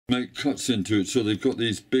make cuts into it, so they've got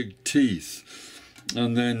these big teeth,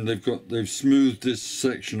 and then they've smoothed this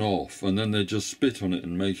section off, and then they just spit on it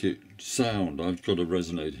and make it sound. I've got a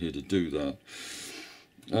resonator here to do that,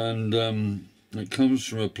 and it comes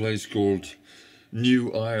from a place called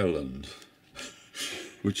New Ireland,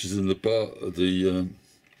 which is in the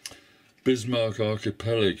Bismarck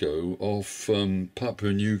archipelago off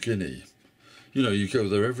Papua New Guinea. You know, you go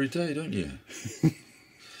there every day, don't you?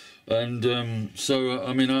 And so,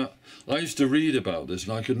 I mean, I used to read about this,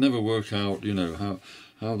 and I could never work out, you know,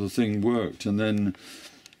 how the thing worked. And then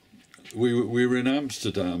we were in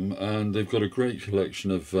Amsterdam, and they've got a great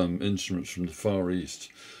collection of instruments from the Far East.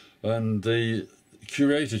 And the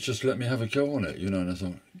curator just let me have a go on it, you know, and I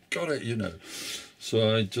thought, got it, you know.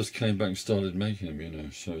 So I just came back and started making them, you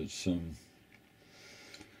know. So it's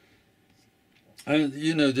and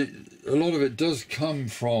you know, a lot of it does come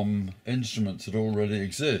from instruments that already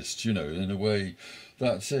exist, you know. In a way,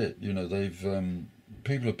 that's it, you know. They've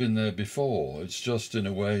people have been there before. It's just, in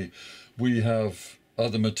a way, we have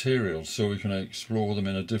other materials so we can explore them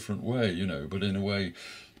in a different way, you know. But in a way,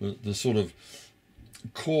 the sort of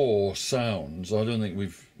core sounds, I don't think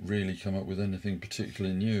we've really come up with anything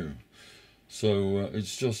particularly new. So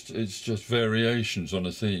it's just variations on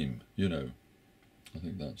a theme, you know. I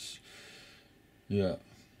think that's, yeah.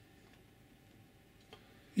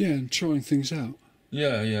 Yeah, and trying things out.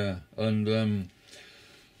 Yeah, yeah, and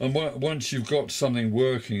once you've got something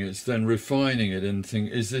working, it's then refining it and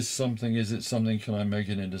think, is this something? Is it something? Can I make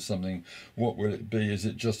it into something? What will it be? Is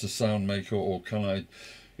it just a sound maker, or can I?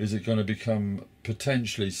 Is it going to become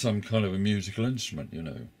potentially some kind of a musical instrument? You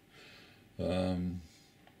know.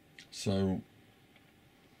 So,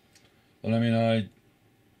 and I mean,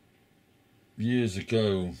 years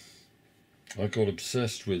ago, I got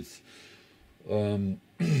obsessed with an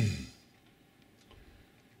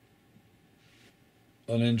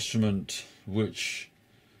instrument which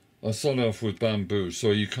I started off with bamboo.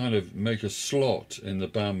 So you kind of make a slot in the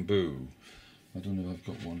bamboo. I don't know if I've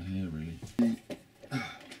got one here really.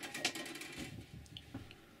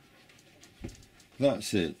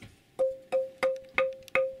 That's it.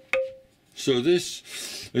 So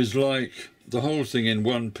this is like the whole thing in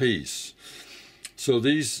one piece. So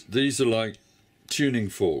these are like tuning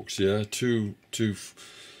forks, yeah,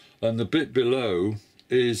 and the bit below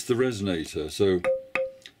is the resonator. So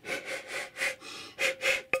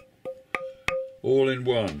all in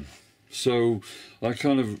one. So I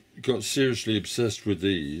kind of got seriously obsessed with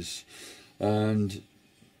these, and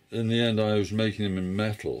in the end I was making them in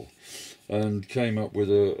metal, and came up with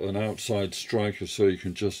an outside striker so you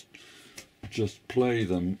can just play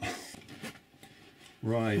them.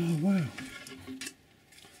 Right. Oh, wow.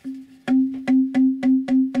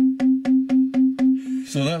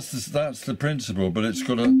 So that's the principle, but it's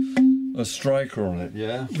got a striker on it,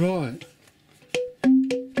 yeah? Right.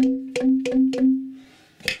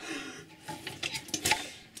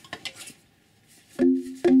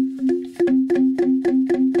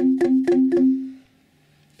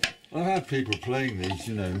 I've had people playing these,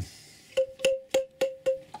 you know.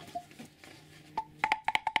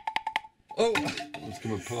 Oh, it's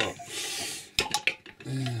come apart.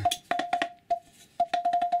 Yeah.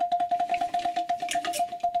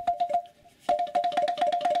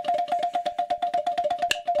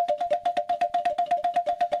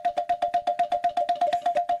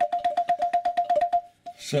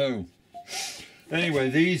 So, anyway,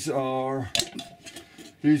 these are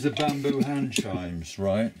bamboo hand chimes,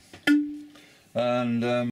 right? And